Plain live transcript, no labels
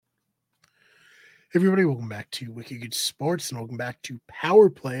Everybody, welcome back to Wicked Sports and welcome back to Power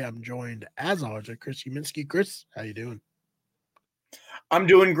Play. I'm joined, as always, by Chris Uminski. Chris, how you doing? I'm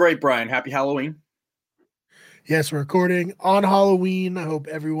doing great, Brian. Happy Halloween. Yes, we're recording on Halloween. I hope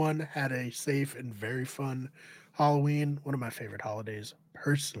everyone had a safe and very fun Halloween. One of my favorite holidays,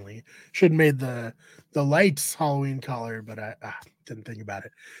 personally. Should have made the lights Halloween color, but I didn't think about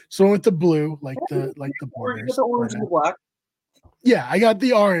it. So I went with the blue, like the borders. The orange and the black. Yeah, I got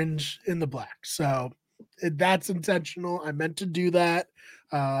the orange in the black. So that's intentional. I meant to do that.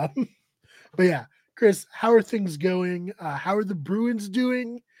 But yeah, Chris, how are things going? How are the Bruins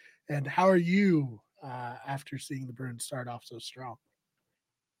doing? And how are you after seeing the Bruins start off so strong?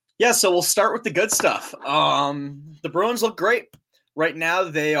 Yeah, so we'll start with the good stuff. The Bruins look great. Right now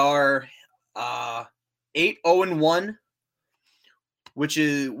they are 8-0-1, which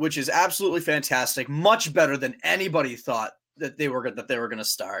is absolutely fantastic. Much better than anybody thought that they were going to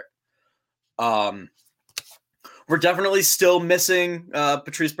start. We're definitely still missing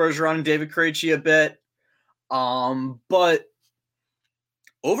Patrice Bergeron and David Krejci a bit. But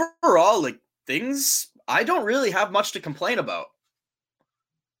overall, like, things, I don't really have much to complain about.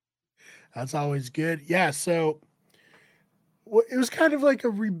 That's always good. Yeah, so it was kind of like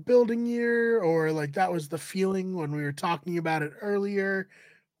a rebuilding year, or like that was the feeling when we were talking about it earlier.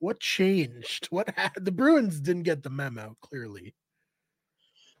 What changed? The Bruins didn't get the memo, clearly.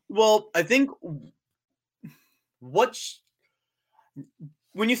 Well, I think when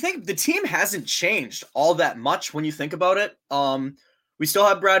you think, the team hasn't changed all that much when you think about it. We still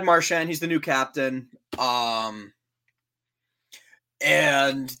have Brad Marchand, he's the new captain. And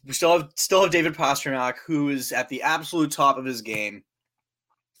we still have David Pastrnak, who is at the absolute top of his game.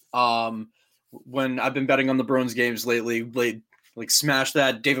 When I've been betting on the Bruins games lately, like smash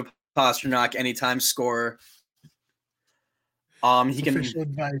that David Pastrnak anytime scorer. He can official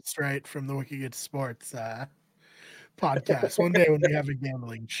advice right from the Wicked Sports podcast. One day when we have a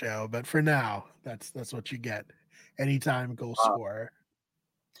gambling show, but for now, that's what you get. Anytime goal scorer.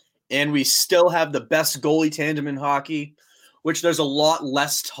 And we still have the best goalie tandem in hockey, which there's a lot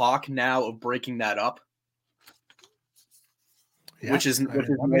less talk now of breaking that up. Yeah, which is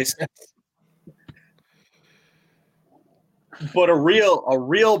nice. But a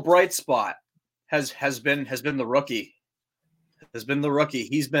real bright spot has been the rookie.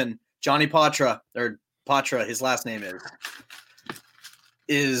 He's been Johnny Patra, or Patra, his last name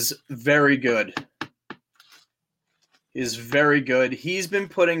is very good. Is very good. He's been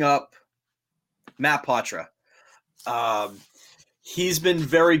putting up Matt Patra. He's been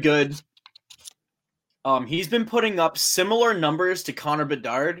very good. He's been putting up similar numbers to Connor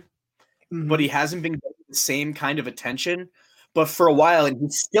Bedard, but he hasn't been getting the same kind of attention. But for a while, and he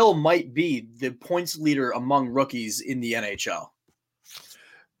still might be the points leader among rookies in the NHL.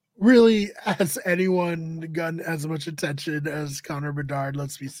 Really, has anyone gotten as much attention as Connor Bedard?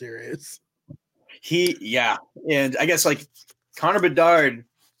 Let's be serious. And I guess like Connor Bedard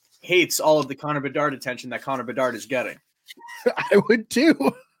hates all of the Connor Bedard attention that Connor Bedard is getting. I would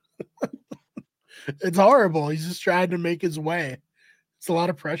too. It's horrible. He's just trying to make his way. It's a lot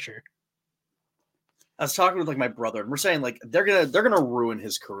of pressure. I was talking with like my brother, and we're saying like they're gonna ruin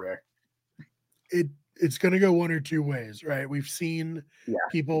his career. It's gonna go one or two ways, right? We've seen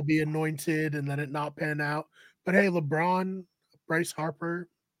people be anointed and then it not pan out. But hey, LeBron, Bryce Harper,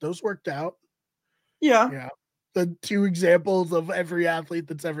 those worked out. Yeah. The two examples of every athlete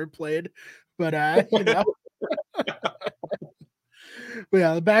that's ever played. But But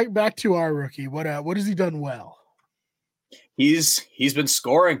yeah, back to our rookie. What has he done well? He's been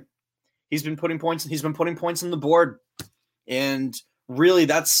scoring. He's been putting points on the board. And really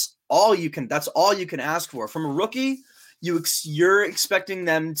that's all you can ask for. From a rookie, you're expecting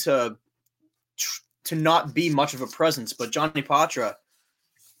them to not be much of a presence, but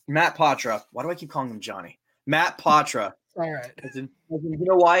Matt Patra, why do I keep calling him Johnny? Matt Patra. All right. You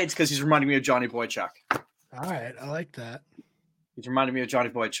know why? It's because he's reminding me of Johnny Boychuk. All right, I like that. He's reminding me of Johnny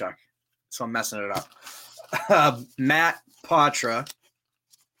Boychuk, so I'm messing it up. Matt Patra,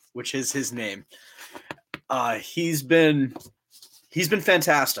 which is his name, he's been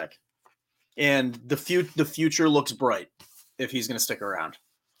fantastic, and the future looks bright if he's going to stick around.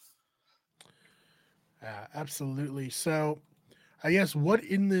 Absolutely. So, I guess what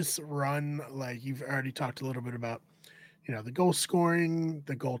in this run, like you've already talked a little bit about, the goal scoring,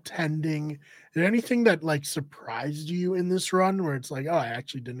 the goaltending. Is there anything that like surprised you in this run where it's like, oh, I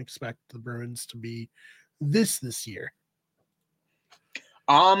actually didn't expect the Bruins to be this year?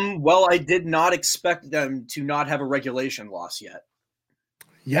 Well, I did not expect them to not have a regulation loss yet.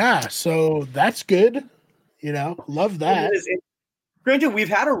 Yeah, so that's good. Love that. Granted, we've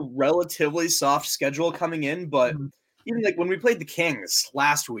had a relatively soft schedule coming in, but Mhm. even like when we played the Kings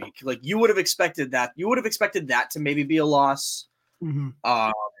last week, like you would have expected that. You would have expected that to maybe be a loss. Mhm.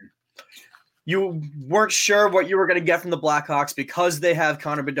 You weren't sure what you were going to get from the Blackhawks because they have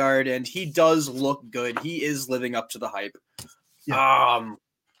Connor Bedard, and he does look good. He is living up to the hype. Yeah.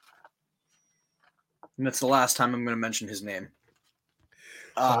 And that's the last time I'm going to mention his name.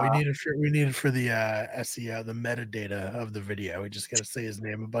 Well, we need it for the SEO, the metadata of the video. We just got to say his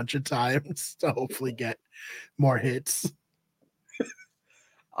name a bunch of times to hopefully get more hits.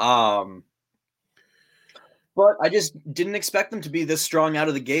 But I just didn't expect them to be this strong out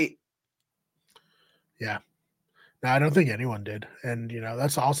of the gate. Yeah. No, I don't think anyone did. And,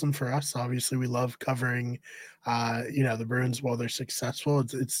 that's awesome for us. Obviously, we love covering, the Bruins while they're successful.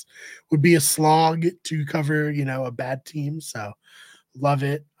 It's would be a slog to cover, a bad team. So love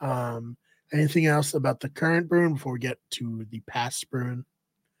it. Anything else about the current Bruin before we get to the past Bruin?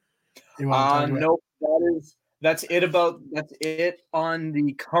 You want to talk about? Nope. That's it on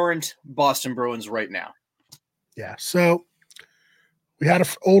the current Boston Bruins right now. Yeah. So we had an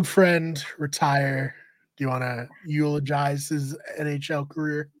old friend retire. Do you want to eulogize his NHL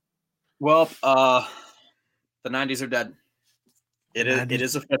career? Well, the 90s are dead. It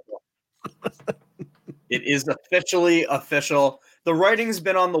is official. It is officially official. The writing's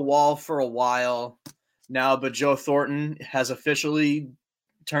been on the wall for a while now, but Joe Thornton has officially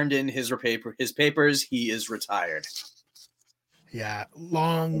turned in his papers. He is retired. Yeah,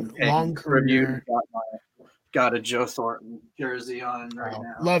 long career. Got a Joe Thornton jersey on right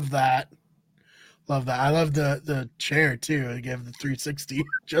now. Love that. I love the chair too. I gave the 360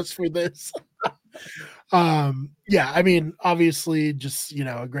 just for this. Yeah, I mean, obviously, just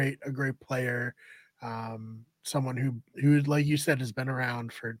a great player. Someone who, like you said, has been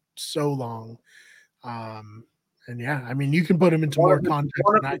around for so long. And yeah, I mean, you can put him into more context.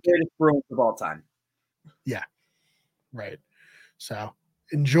 One of the greatest Bruins of all time. Yeah, right. So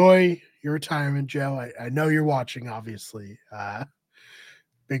enjoy your retirement, Joe. I know you're watching, obviously.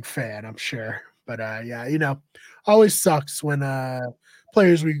 Big fan, I'm sure. But yeah, always sucks when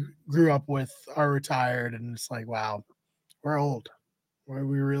players we grew up with are retired, and it's like, wow, we're old. We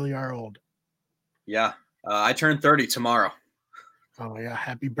really are old. Yeah, I turn 30 tomorrow. Oh yeah,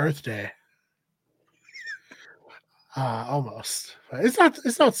 happy birthday. Almost.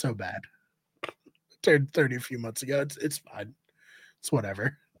 It's not so bad. I turned 30 a few months ago. It's fine. It's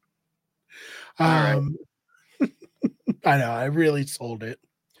whatever. All right. I know, I really sold it.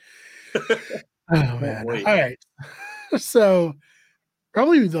 Oh man. Wait. All right. So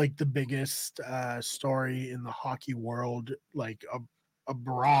probably like the biggest story in the hockey world, like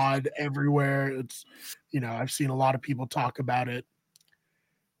abroad, everywhere. It's, I've seen a lot of people talk about it.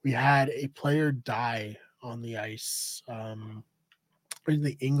 We had a player die on the ice. In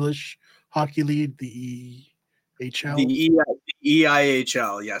the English Hockey League, the EHL. The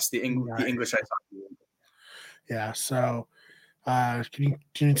EIHL, yes, the English Ice Hockey League. Yeah. So, can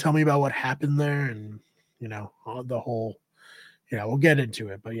you tell me about what happened there, and the whole? We'll get into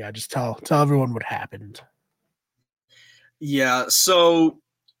it, but yeah, just tell everyone what happened. Yeah. So,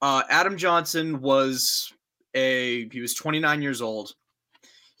 Adam Johnson was 29 years old.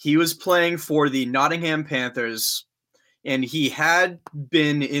 He was playing for the Nottingham Panthers, and he had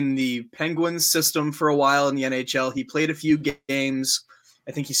been in the Penguins system for a while in the NHL. He played a few games.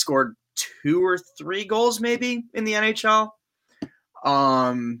 I think he scored 2 or 3 goals maybe in the NHL.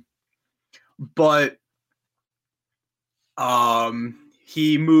 But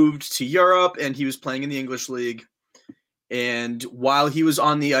he moved to Europe, and he was playing in the English League. And while he was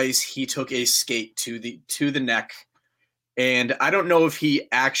on the ice, he took a skate to the neck. And I don't know if he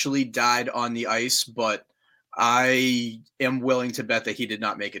actually died on the ice, but I am willing to bet that he did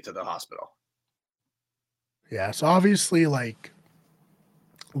not make it to the hospital. Yeah, so obviously, like,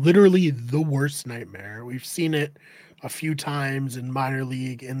 literally the worst nightmare. We've seen it a few times in minor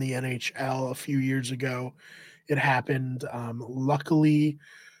league, in the NHL a few years ago. It happened. Luckily,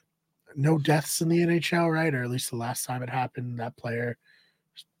 no deaths in the NHL, right? Or at least the last time it happened, that player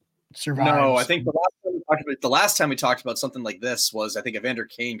survived. No, I think the last time we talked about something like this was, I think, Evander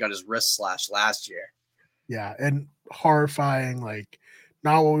Kane got his wrist slashed last year. Yeah, and horrifying, like,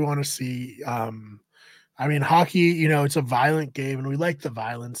 not what we want to see. I mean, hockey, it's a violent game, and we like the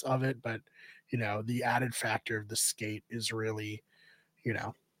violence of it, but the added factor of the skate is really,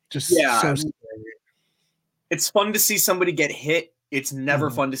 just so scary. It's fun to see somebody get hit. It's never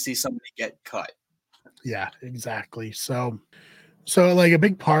fun to see somebody get cut. Yeah, exactly. So like a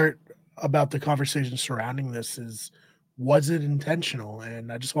big part about the conversation surrounding this is, was it intentional?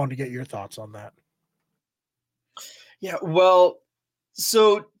 And I just wanted to get your thoughts on that. Yeah, well,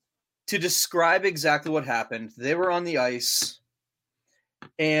 So to describe exactly what happened, they were on the ice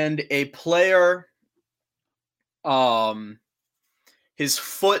and a player, his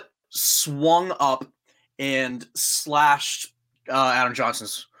foot swung up and slashed Adam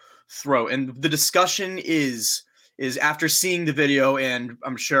Johnson's throat. And the discussion is after seeing the video, and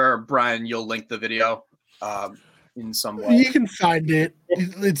I'm sure, Brian, you'll link the video in some way. You can find it.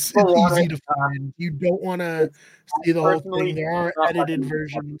 It's easy to find. You don't want to see the whole thing. There are edited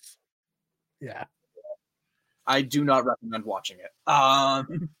versions. Yeah. I do not recommend watching it.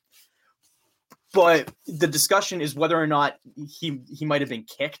 But the discussion is whether or not he might have been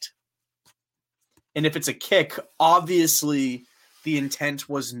kicked. And if it's a kick, obviously the intent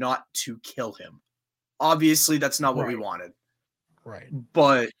was not to kill him. Obviously, that's not what we wanted. Right.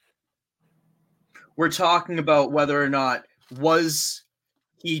 But we're talking about whether or not was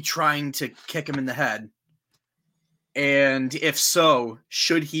he trying to kick him in the head? And if so,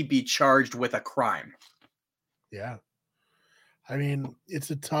 should he be charged with a crime? Yeah. I mean,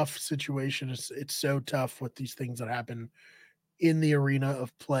 it's a tough situation. It's so tough with these things that happen in the arena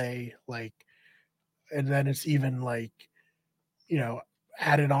of play, like, and then it's even like,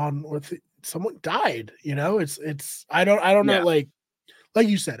 added on with someone died. It's I don't know, like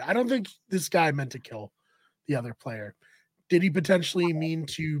you said, I don't think this guy meant to kill the other player. Did he potentially mean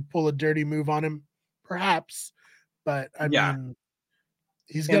to pull a dirty move on him? Perhaps, but I mean,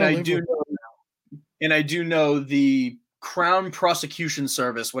 he's gonna live with it. And I do know the Crown Prosecution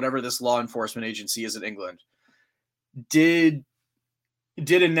Service, whatever this law enforcement agency is in England, did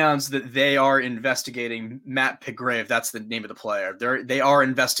announce that they are investigating Matt Piggrave. That's the name of the player. They are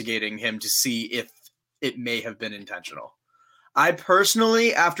investigating him to see if it may have been intentional. I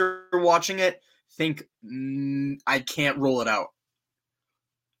personally, after watching it, think I can't rule it out.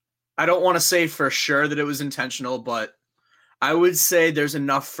 I don't want to say for sure that it was intentional, but I would say there's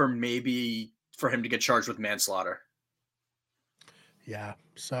enough for him to get charged with manslaughter. Yeah,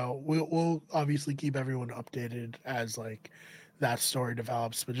 so we'll obviously keep everyone updated as like that story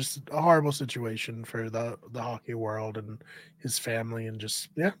develops, but just a horrible situation for the hockey world and his family, and just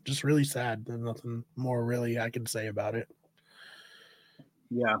really sad. There's nothing more really I can say about it.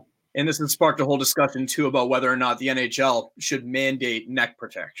 Yeah, and this has sparked a whole discussion too about whether or not the NHL should mandate neck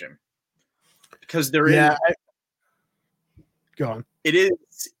protection, because there is. Go on. It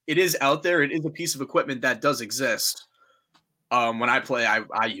is out there. It is a piece of equipment that does exist. When I play,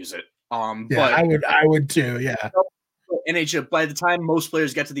 I use it. But I would too. Yeah. NHL. By the time most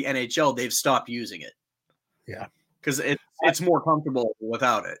players get to the NHL, they've stopped using it. Yeah, because it's more comfortable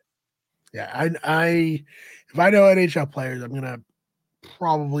without it. Yeah, I if I know NHL players, I'm gonna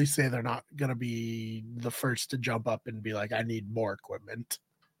probably say they're not gonna be the first to jump up and be like, I need more equipment.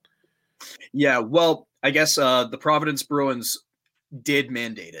 Yeah, well, I guess the Providence Bruins did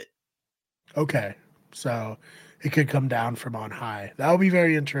mandate it. Okay, so it could come down from on high. That will be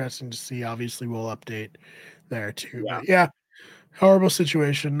very interesting to see. Obviously, we'll update there too. Yeah. But yeah, horrible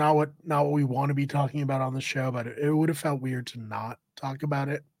situation. Not what we want to be talking about on the show, but it would have felt weird to not talk about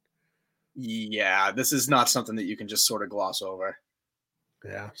it. Yeah, this is not something that you can just sort of gloss over.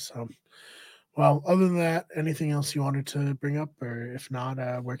 Yeah, so well, other than that, anything else you wanted to bring up, or if not,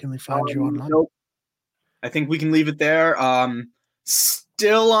 where can they find you online? Nope. I think we can leave it there.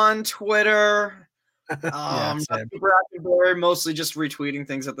 Still on Twitter. Super active there, mostly just retweeting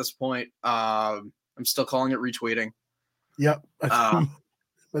things at this point. I'm still calling it retweeting. Yep.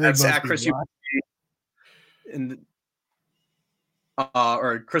 That's at Chris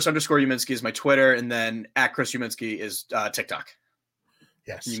or Chris _Uminski is my Twitter, and then at Chris Uminski is TikTok.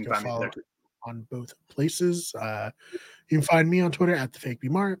 Yes, you can find me there on both places. You can find me on Twitter at the Fake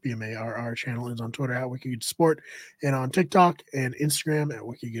BMAR. BMARR channel is on Twitter at Wicked Sport, and on TikTok and Instagram at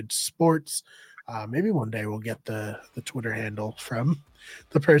Wicked Sports. Maybe one day we'll get the Twitter handle from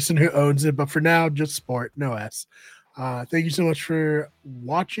the person who owns it, but for now, just Sport, no S. Thank you so much for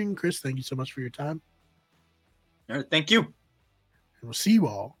watching, Chris. Thank you so much for your time. All right, thank you. And we'll see you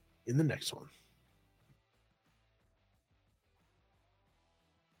all in the next one.